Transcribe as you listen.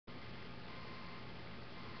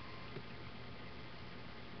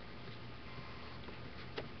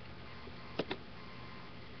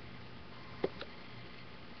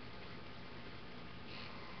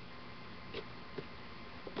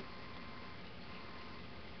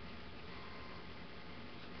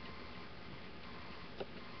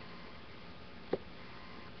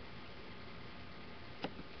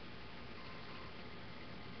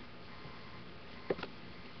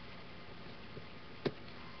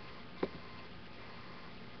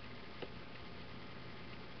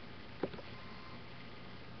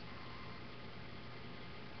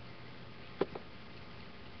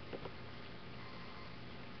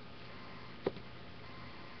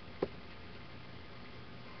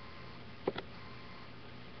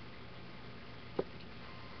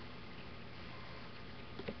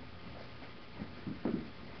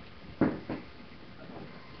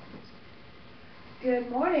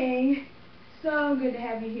morning. So good to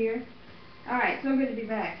have you here. Alright, so good to be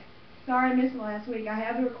back. Sorry I missed last week. I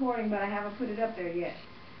have the recording, but I haven't put it up there yet.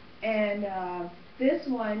 And this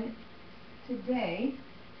one today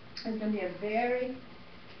is going to be a very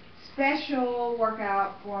special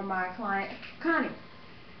workout for my client, Connie.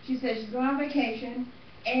 She says she's going on vacation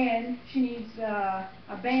and she needs a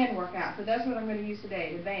band workout. So that's what I'm going to use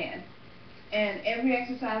today, the band. And every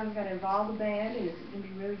exercise is going to involve the band, and it's going to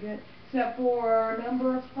be really good. Except for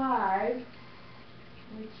number 5,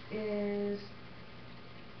 which is,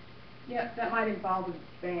 yep, that might involve the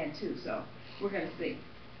band too, so we're going to see.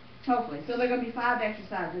 Hopefully. So there are going to be 5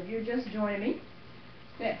 exercises. If you're just joining me,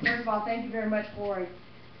 first of all, thank you very much for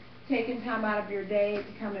taking time out of your day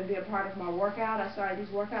to come and be a part of my workout. I started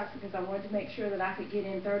these workouts because I wanted to make sure that I could get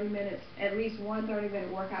in 30 minutes, at least one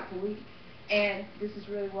 30-minute workout per week, and this has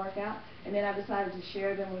really worked out. And then I decided to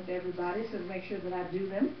share them with everybody, so to make sure that I do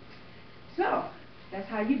them. So, that's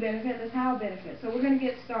how you benefit, that's how I benefit. So we're going to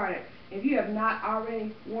get started. If you have not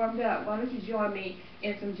already warmed up, why don't you join me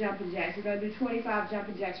in some jumping jacks. We're going to do 25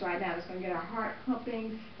 jumping jacks right now. That's going to get our heart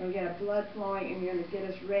pumping, we're going to get our blood flowing, and we're going to get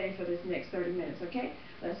us ready for this next 30 minutes, okay?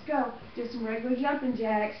 Let's go. Just some regular jumping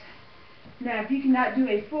jacks. Now, if you cannot do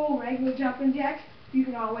a full regular jumping jack, you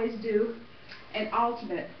can always do an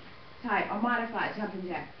alternate type, a modified jumping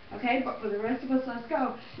jack. Okay, but for the rest of us, let's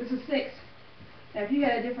go. This is 6. Now, if you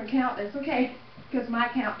got a different count, that's okay, because my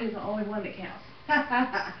count is the only one that counts.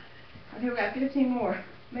 Okay, we got 15 more.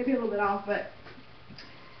 Maybe a little bit off, but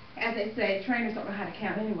as they say, trainers don't know how to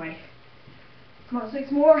count anyway. Come on,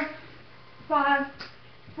 6 more. 5,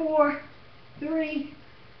 4, 3,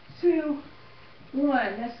 2,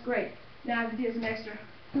 1. That's great. Now, if you did some extra,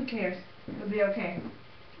 who cares? It'll be okay.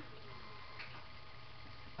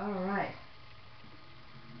 All right.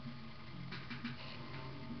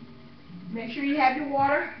 Make sure you have your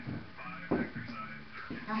water.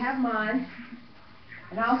 I have mine.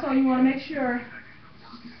 And also you want to make sure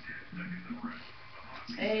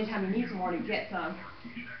anytime you need some water, you get some.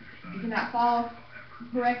 If you cannot follow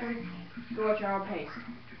correctly, go at your own pace.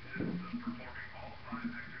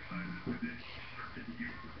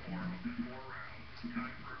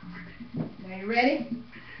 Now you ready?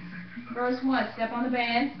 First one, step on the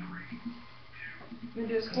band. We're going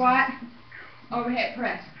to do a squat, overhead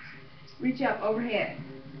press. Reach up overhead.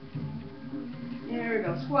 There we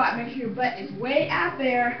go. Squat. Make sure your butt is way out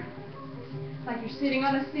there, like you're sitting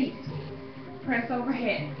on a seat. Press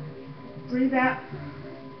overhead. Breathe out.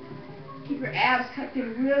 Keep your abs tucked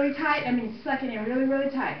in really tight. I mean, suck it in really,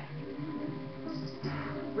 really tight.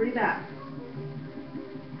 Breathe out.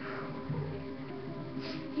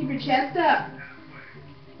 Keep your chest up.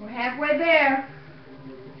 We're halfway there.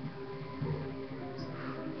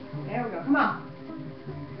 There we go. Come on.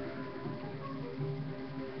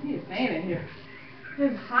 I need a fan in here.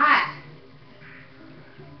 It's hot.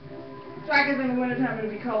 Strikers in the wintertime it'll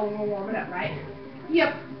be cold and we'll warm it up, right?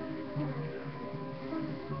 Yep.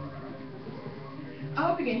 I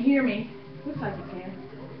hope you can hear me. Looks like you can.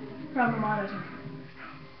 From the monitor.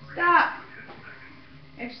 Stop.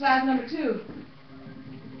 Exercise number 2.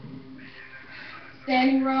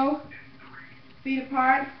 Standing row. Feet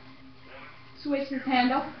apart. Switch this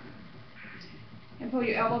handle. And pull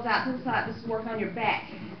your elbows out to the side. This is work on your back.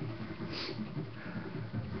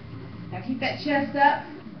 Now keep that chest up.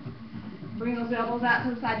 Bring those elbows out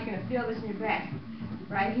to the side. You're going to feel this in your back.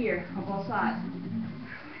 Right here on both sides.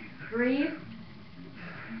 Breathe.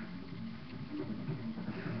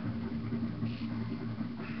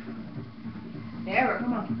 There we go.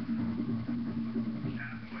 Come on.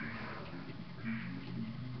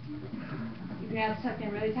 Keep your abs tucked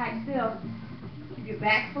in really tight still. Keep your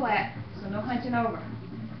back flat, so no hunching over.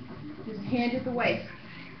 Just hinge at the waist.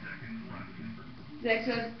 This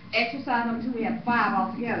exercise number 2, we have 5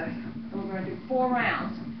 altogether. And we're going to do 4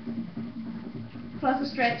 rounds. Plus a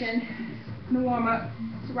stretching and the warm-up.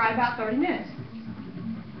 So right about 30 minutes.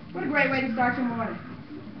 What a great way to start your morning.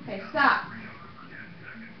 Okay, stop.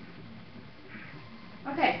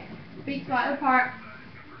 Okay, feet slightly apart,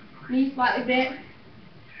 knees slightly bent,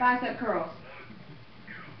 bicep curls.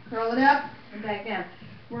 Curl it up and back down.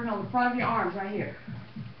 Working on the front of your arms right here.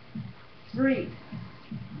 Breathe.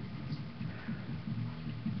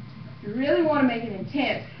 You really want to make it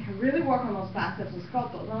intense and really work on those biceps and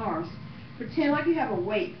sculpt those arms. Pretend like you have a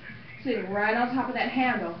weight sitting right on top of that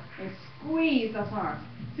handle and squeeze those arms.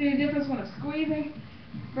 See the difference when I'm squeezing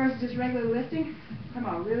versus just regularly lifting? Come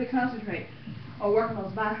on, really concentrate on working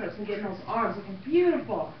those biceps and getting those arms looking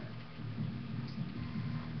beautiful.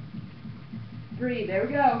 Breathe. There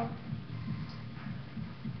we go.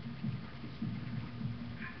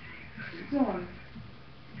 Keep going.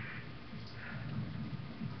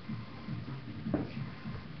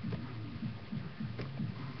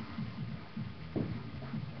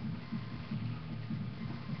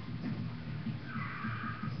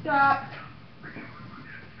 Stop.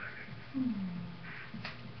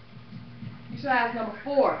 Exercise number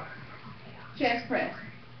 4. Chest press.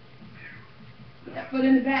 Put that foot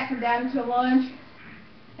in the back, come down into a lunge,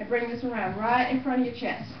 and bring this around right in front of your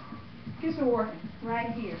chest. Guess we're working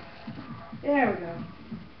right here. There we go.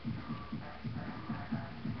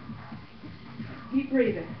 Keep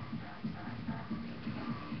breathing.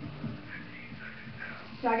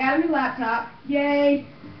 So I got a new laptop. Yay!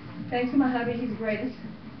 Thanks to my hubby, he's the greatest.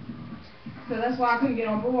 So that's why I couldn't get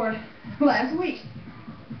on board last week.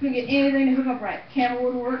 Couldn't get anything to hook up right. Camera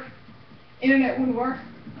wouldn't work. Internet wouldn't work.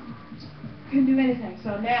 Couldn't do anything.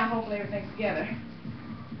 So now hopefully everything's together.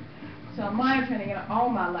 So I'm monitoring it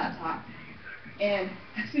on my laptop. And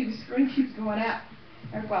I see the screen keeps going out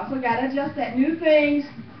every while. So I got to adjust that. New things.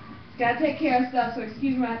 Got to take care of stuff. So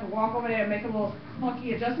excuse me, I have to walk over there and make a little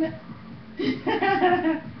funky adjustment.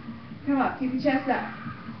 Come on, keep your chest up.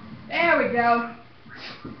 There we go.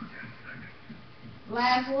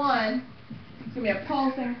 Last one. It's going to be a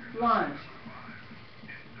pulsing lunge.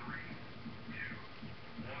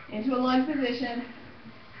 Into a lunge position.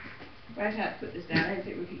 Well, I tried to put this down. I didn't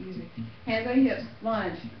think we could use it. Hands on your hips.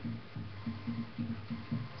 Lunge.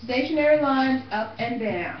 Stationary lunge, up and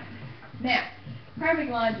down. Now,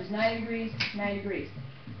 perfect lunge is 90 degrees, 90 degrees.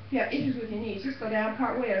 If you have issues with your knees, just go down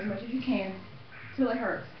part way as much as you can till it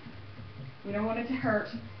hurts. We don't want it to hurt.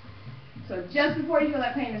 So just before you feel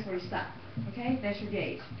that pain, that's where you stop. Okay? That's your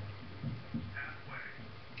gauge.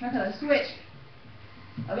 Okay, let's switch.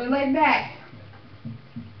 A little laid back.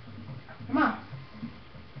 Come on.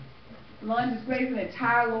 Lunge is great for the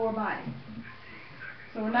entire lower body.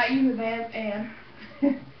 So we're not using the band, and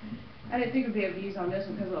I didn't think we'd be able to use on this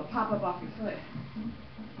one because it'll pop up off your foot.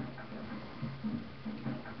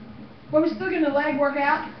 But we're still getting the leg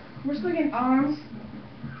workout. We're still getting arms.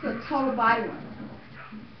 It's a total body one.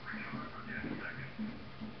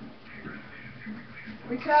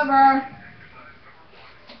 Recover.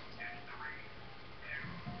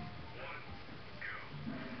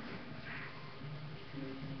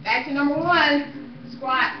 Back to number 1.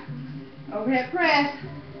 Squat. Overhead press.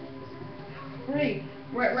 Breathe.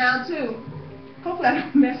 We're at round 2. Hopefully I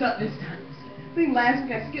don't mess up this time. I think last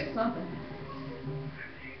week I skipped something.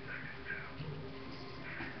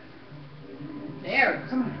 There we go.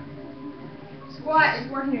 Come on. Squat is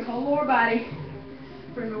working your whole lower body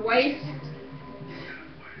from your waist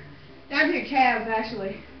down to your calves,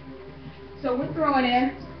 actually. So we're throwing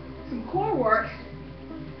in some core work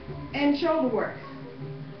and shoulder work.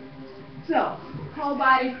 So, whole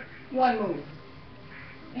body, one move.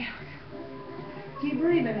 There we go. Keep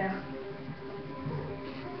breathing now.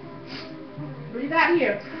 Breathe out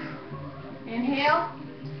here. Inhale.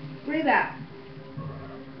 Breathe out.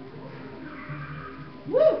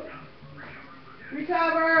 Woo!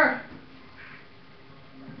 Recover.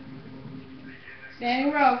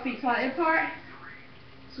 Standing row, feet slightly apart.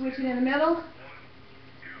 Switch it in the middle.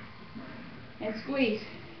 And squeeze.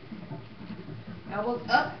 Elbows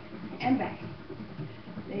up and back.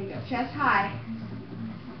 There you go. Chest high.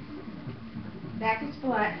 Back is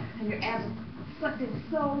flat. And your abs are sucked in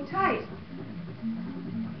so tight.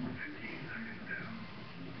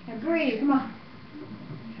 And breathe. Come on.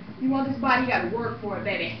 You want this body, you got to work for it,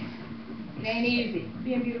 baby. It ain't easy.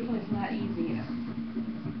 Being beautiful is not easy, you know.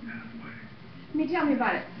 Tell me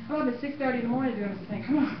about it. I'm up at 6:30 in the morning doing this thing.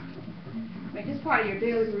 Come on. Make this part of your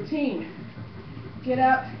daily routine. Get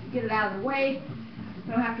up, get it out of the way.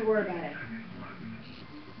 Don't have to worry about it.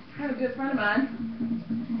 I have a good friend of mine,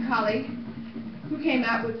 a colleague, who came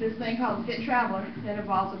out with this thing called Fit Traveler that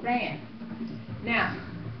involves a band. Now,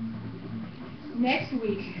 next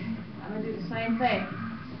week, I'm going to do the same thing,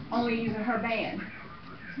 only using her band.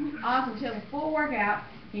 Awesome. She has a full workout,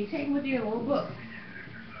 and you take it with you in a little book.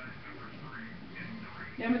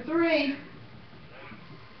 Number 3,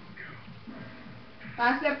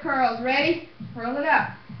 bicep curls. Ready? Curl it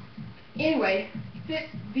up. Anyway, the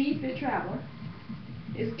Fit Traveler,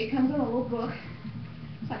 it comes in a little book.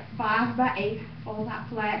 It's like 5 by 8, folds out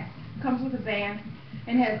flat, comes with a band,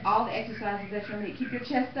 and has all the exercises that you'll need. Keep your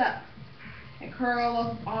chest up and curl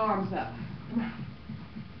those arms up.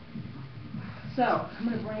 So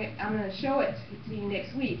I'm going to show it to you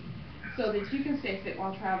next week so that you can stay fit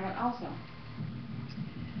while traveling also.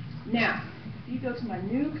 Now, if you go to my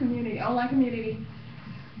new community, online community,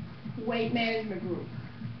 weight management group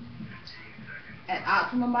at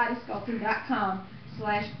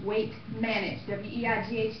OptimumBodySculpting.com/weightmanage,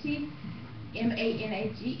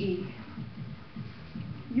 WEIGHTMANAGE,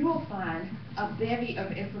 you will find a bevy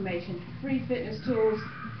of information, free fitness tools.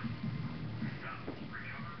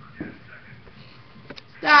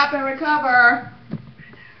 Stop and recover.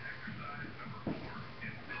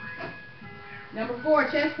 Number 4,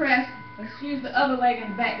 chest press. Let's use the other leg in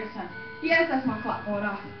the back this time. Yes, that's my clock going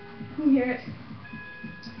off. Can you hear it?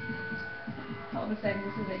 Hold on a second,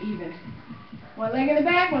 this isn't even. One leg in the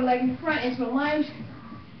back, one leg in the front, into a lunge,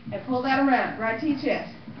 and pull that around, right to your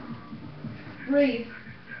chest. Breathe.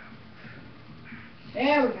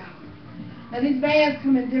 There we go. Now these bands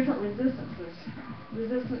come in different resistances.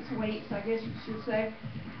 Resistance weights, I guess you should say.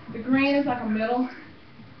 The green is like a middle.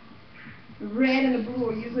 The red and the blue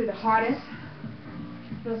are usually the hardest.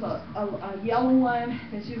 There's a yellow one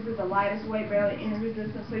that's usually the lightest weight, barely any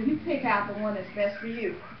resistance. So you pick out the one that's best for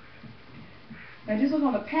you. Now just look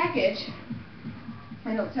on the package,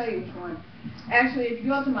 and it'll tell you which one. Actually, if you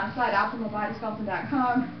go to my site,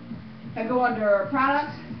 OptimalBodySculpting.com, and go under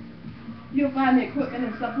products, you'll find the equipment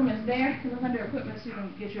and supplements there. You look under equipment so you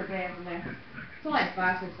can get your band from there. It's only like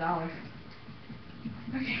 $5, $6.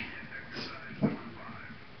 Okay.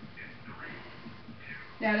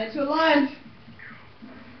 Down into a lunge.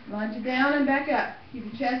 Lunge it down and back up. Keep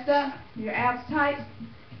your chest up, your abs tight.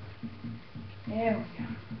 There we go.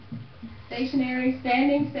 Stationary,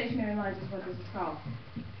 standing, stationary lunge is what this is called.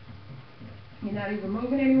 You're not even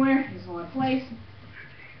moving anywhere, you're just in one place.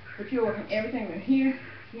 But you're working everything from here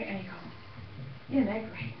to your ankle. Isn't that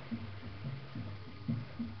great?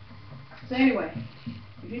 So anyway,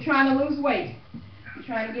 if you're trying to lose weight, you're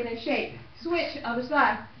trying to get in shape, switch other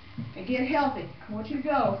side and get healthy. I want you to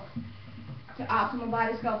go to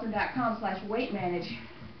OptimalBodySculpting.com/weightmanage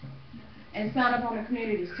and sign up on the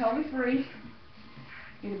community. It's totally free.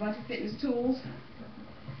 Get a bunch of fitness tools.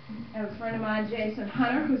 I have a friend of mine, Jason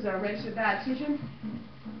Hunter, who's a registered dietitian.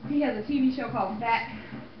 He has a TV show called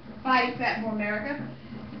Fighting Fat for America,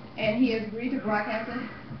 and he has agreed to broadcast it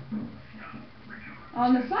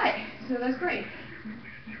on the site. So that's great.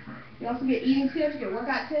 You also get eating tips, you get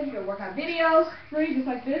workout tips, you get workout videos, free, just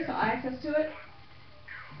like this, so access to it.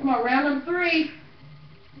 Come on, round number 3.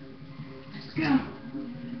 Let's go.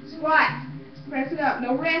 Squat. Press it up.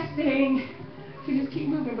 No resting. You just keep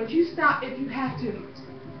moving, but you stop if you have to. There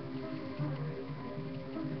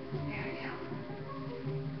we go.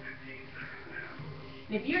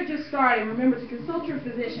 And if you're just starting, remember to consult your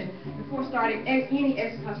physician before starting any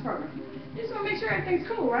exercise program. You just want to make sure everything's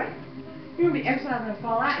cool, right? You don't be exercising and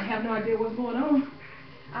fall out and have no idea what's going on.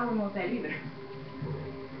 I wouldn't want that either.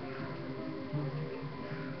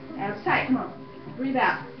 Abs tight, come on. Breathe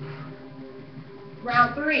out.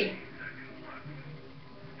 Round 3.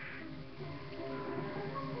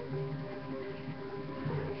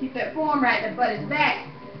 Keep that form right, that butt is back.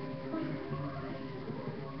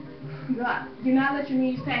 Do not let your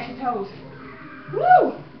knees pass your toes.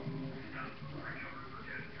 Woo!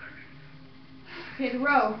 Okay, the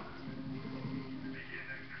row.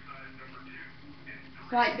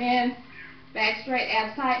 Slight bend, back straight,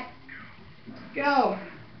 abs tight. Go.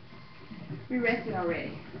 We rested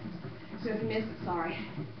already. So if you missed it, sorry.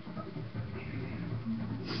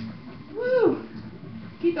 Woo!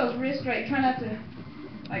 Keep those wrists straight. Try not to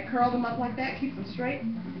curl them up like that. Keep them straight.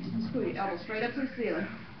 Just put your elbows straight up to the ceiling.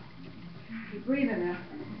 Keep breathing now.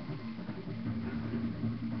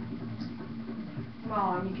 Come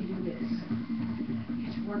on, you can do this.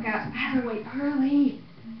 Get your workouts out of the way early.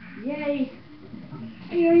 Yay!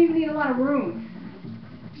 And you don't even need a lot of room.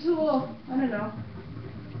 Just a little, I don't know,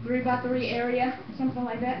 3x3 area, something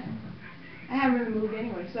like that. I haven't really moved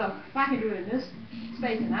anyway, so if I can do it in this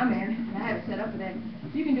space that I'm in, and I have it set up for that,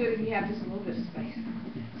 you can do it if you have just a little bit of space.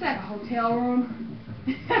 It's like a hotel room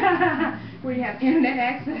where you have internet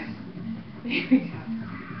access. There we go.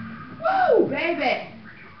 Woo, baby!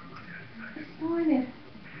 Morning.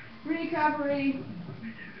 Recovery.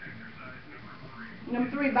 Number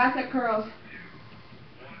 3, bicep curls.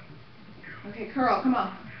 Okay, curl, come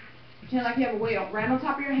on. Pretend like you have a weight right on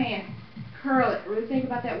top of your hand. Curl it. Really think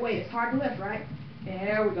about that weight. It's hard to lift, right?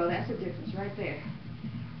 There we go. That's the difference right there.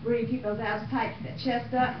 Breathe. Keep those abs tight. Keep that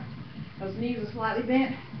chest up. Those knees are slightly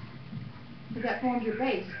bent. Because that forms your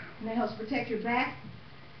base. And that helps protect your back.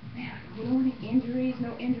 There we go. No injuries.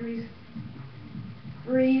 No injuries.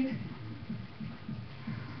 Breathe.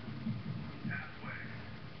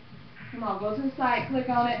 Come on. Go to the side. Click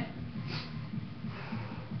on it.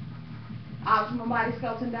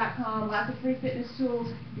 OptimalBodySculpting.com, lots of free fitness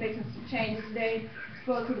tools, making some changes today.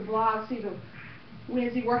 Go to the blog, see the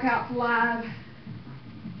Wednesday workout live.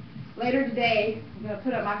 Later today, I'm going to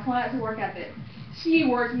put up my client's workout that she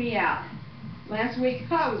worked me out. Last week,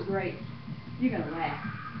 that was great. You're going to laugh.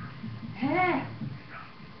 Ah.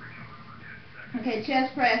 Okay,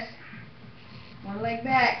 chest press. One leg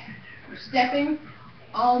back. We're stepping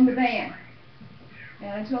on the band.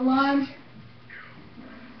 Down into a lunge.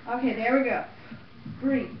 Okay, there we go.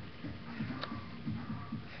 Breathe.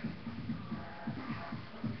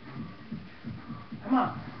 Come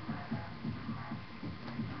on.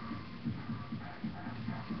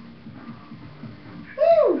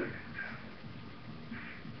 Woo!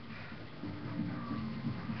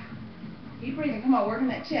 Keep breathing. Come on, working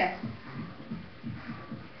that chest.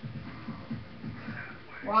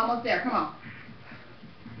 We're almost there. Come on.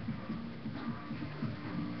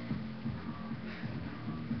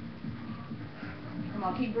 Come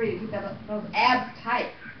on, keep breathing. Keep those abs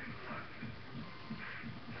tight.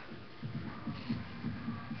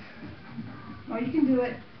 Oh, you can do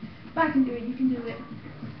it. If I can do it, you can do it.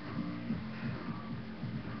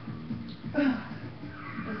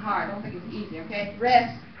 It's hard. Don't think it's easy, okay?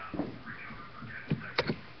 Rest.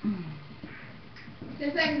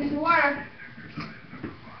 10 seconds into water.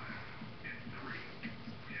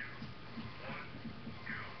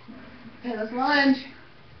 Okay, let's lunge.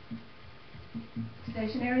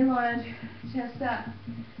 Stationary lunge. Chest up.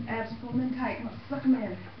 Abs pull them in tight. Come on, suck them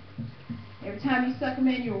in. Every time you suck them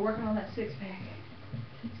in, you're working on that six-pack.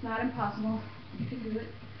 It's not impossible. You can do it.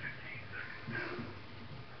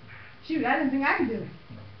 Shoot, I didn't think I could do it.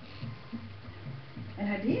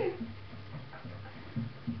 And I did.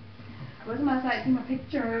 Go to my site, see my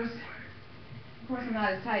pictures. Of course, I'm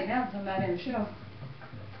not as tight now because I'm not in the show.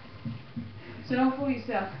 So don't fool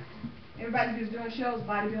yourself. Everybody who's doing shows,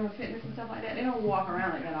 bodybuilding, fitness, and stuff like that, they don't walk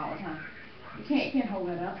around like that all the time. You can't hold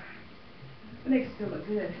that up. But they can still look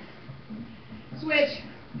good. Switch.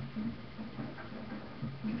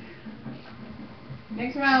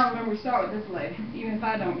 Next round, remember, we start with this leg. Even if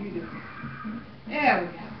I don't, you do. There we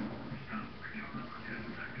go.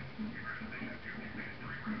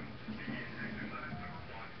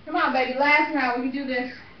 Come on, baby. Last round, we can do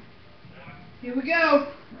this. Here we go.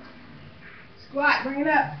 Squat, bring it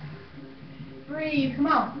up. Breathe, come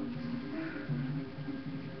on.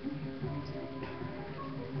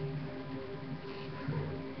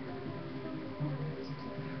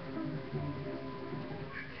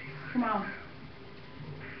 Come on.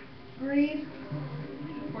 Breathe.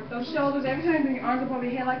 Work those shoulders. Every time you bring your arms up over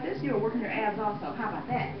your head like this, you're working your abs also. How about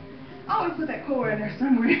that? I always put that core in there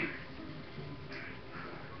somewhere.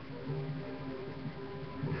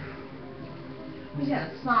 We should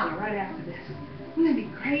have a sauna right after this. Wouldn't that be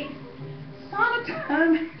great? Sauna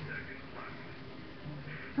time.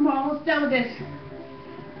 Come on, almost done with this.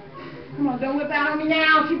 Come on, don't whip out on me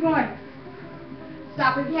now. Keep going.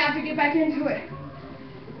 Stop if you have to get back into it.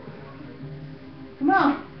 Come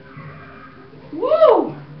on.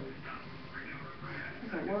 Woo!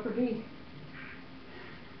 That's our worker bee.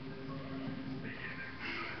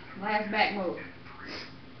 Last back move.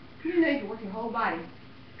 You know you can work your whole body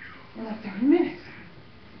in like 30 minutes.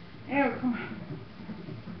 There we go. Come on.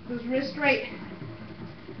 Those wrists straight.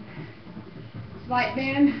 Slight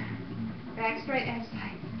bend. Back straight, abs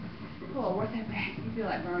tight. Oh, work that back. You feel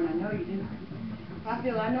like burn. I know you do. If I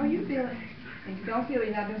feel it, I know you feel it. And if you don't feel it,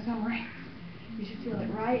 you're not doing something right. You should feel it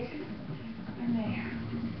right and there.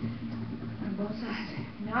 On both sides. If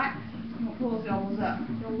not, I'm going to pull those elbows up.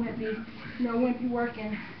 No wimpy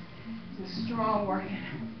working. Just strong working.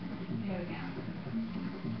 There we go.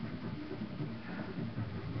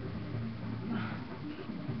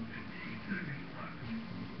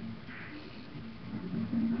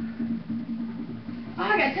 Oh,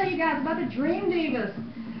 I gotta tell you guys about the Dream Divas.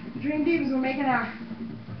 The Dream Divas, we're making our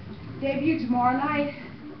debut tomorrow night.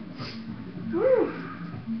 Woo!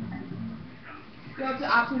 Go up to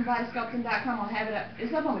OptimumBodySculpting.com. I'll have it up.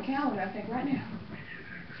 It's up on the calendar, I think, right now.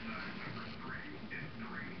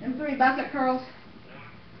 And 3 bicep curls.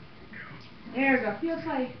 There we go. You'll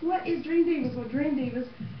say, what is Dream Divas? Well, Dream Divas,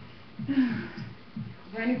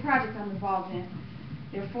 brand new project I'm involved in.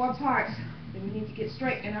 There are 4 parts that we need to get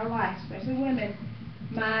straight in our life, especially women: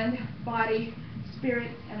 mind, body,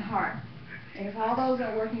 spirit, and heart. And if all those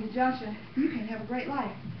are working in conjunction, you can have a great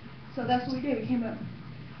life. So that's what we did. We came up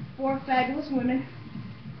 4 fabulous women.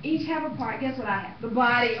 Each have a part. Guess what I have? The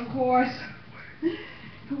body, of course.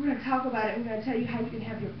 We're going to talk about it. We're going to tell you how you can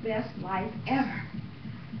have your best life ever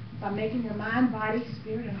by making your mind, body,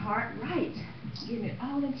 spirit, and heart right. Getting it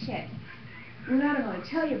all in check. We're not only going to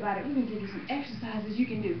tell you about it, we're going to give you some exercises you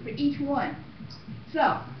can do for each one.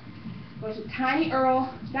 So, go to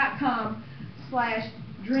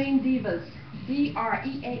tinyearl.com/dreamdivas.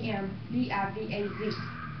 DREAMDIVAZ.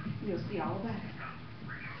 You'll see all about it.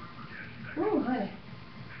 Ooh, honey.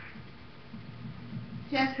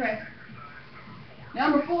 Chest press.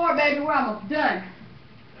 Number 4, baby, we're almost done.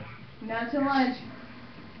 Now to lunge.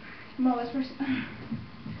 Come on, let's first. I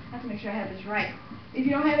have to make sure I have this right. If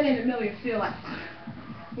you don't have it in the middle, you feel like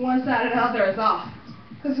one side or the other is off.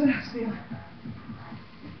 That's what I was feeling.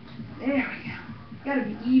 There we go. Gotta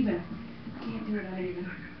be even. Can't do it uneven.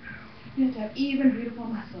 You have to have even, beautiful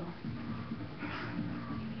muscle.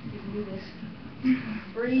 You can do this.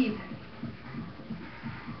 Breathe.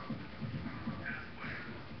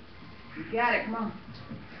 You got it, come on.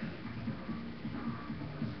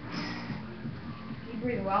 Keep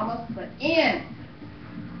breathing, we're almost but in.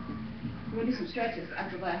 We're going to do some stretches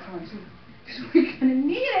after the last one too, because we're going to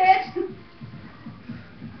need it. There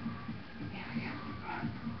we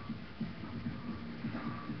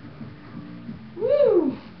go.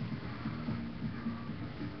 Woo!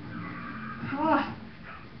 Ah.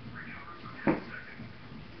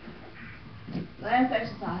 Last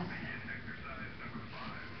exercise.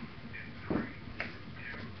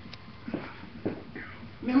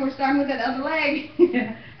 Remember, we're starting with that other leg.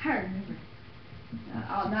 I remember.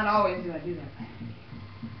 Not always do I do that.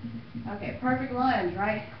 Okay, perfect lunge,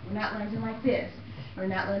 right? We're not lunging like this. We're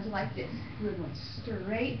not lunging like this. We're going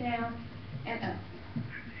straight down and up.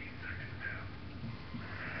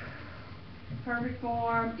 Perfect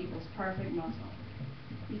form equals perfect muscle.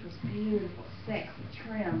 Equals beautiful, sexy,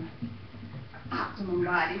 trim, optimum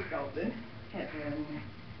body sculpted. Head right in there.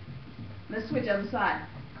 Let's switch other side.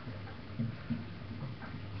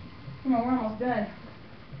 Come on, we're almost done.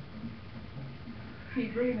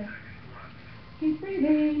 Keep breathing. Keep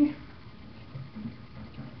breathing.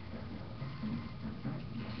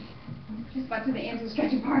 Just about to the end of the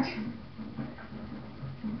stretching part.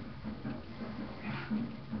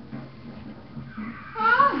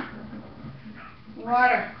 Ah!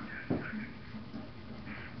 Water.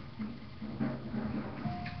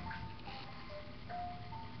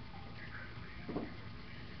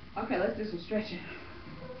 Okay, let's do some stretching.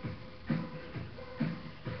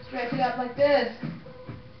 Stretch it up like this.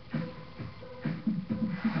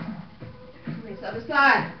 Release other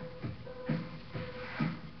side.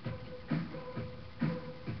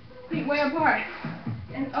 Feet way apart.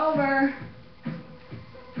 And over.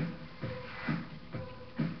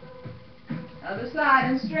 Other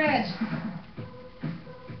side and stretch.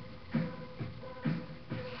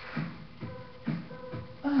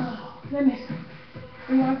 Oh, goodness.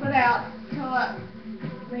 Bring one foot out, toe up,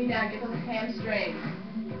 lean down, get those hamstrings.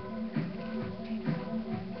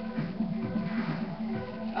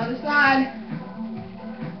 Other side.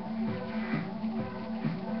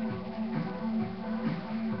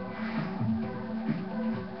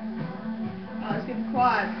 Let's get the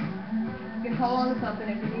quads. You can hold on to something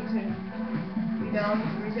if you need to. If you don't,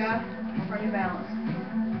 just reach out for your balance.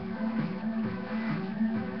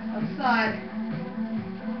 Other side.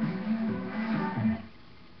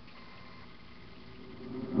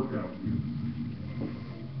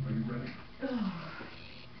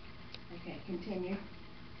 Okay, continue.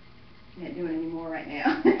 I'm not doing any more right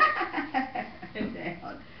now.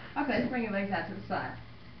 Down. Okay, let's bring your legs out to the side.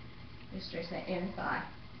 Just stretch that inner thigh.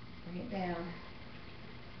 Bring it down.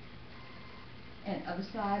 And other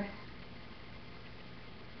side.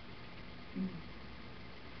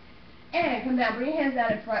 And come down. Bring your hands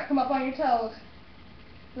down in front. Come up on your toes.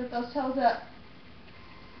 Lift those toes up.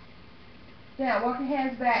 Down. Walk your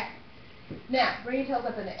hands back. Now, bring your toes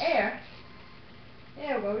up in the air.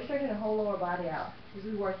 There we go. We're stretching the whole lower body out because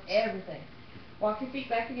we work everything. Walk your feet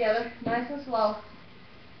back together, nice and slow.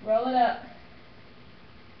 Roll it up.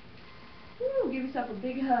 Woo, give yourself a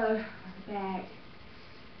big hug on the back.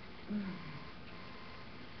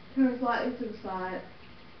 Turn slightly to the side.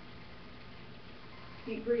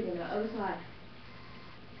 Keep breathing. The other side.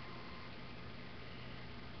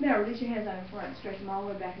 Now release your hands out in front and stretch them all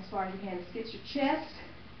the way back as far as you can. This gets your chest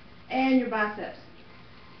and your biceps.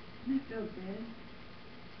 Doesn't that feel good?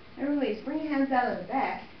 And release. Bring your hands down at the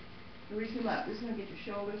back and reach them up. This is going to get your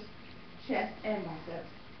shoulders, chest, and biceps.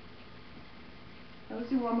 Now let's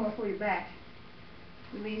do one more for your back.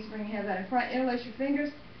 Release. Bring your hands out in front. Interlace your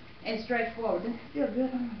fingers and stretch forward. Doesn't it feel good?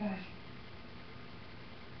 Oh my gosh.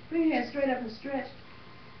 Bring your hands straight up and stretch.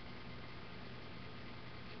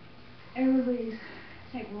 And release.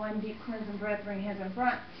 Take one deep cleansing breath. Bring your hands in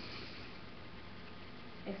front.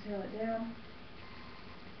 Exhale it down.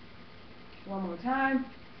 One more time.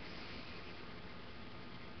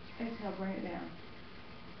 Exhale, bring it down.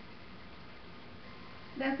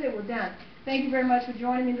 That's it, we're done. Thank you very much for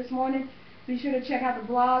joining me this morning. Be sure to check out the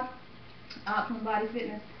blog, Optimum Body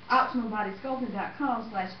Fitness,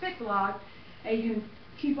 OptimumBodySculpting.com/fitblog, and you can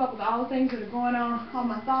keep up with all the things that are going on, all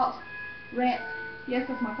my thoughts, rants. Yes,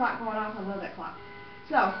 that's my clock going off. I love that clock.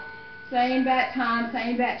 So, same bat time,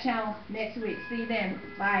 same bat channel next week. See you then.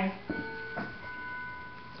 Bye.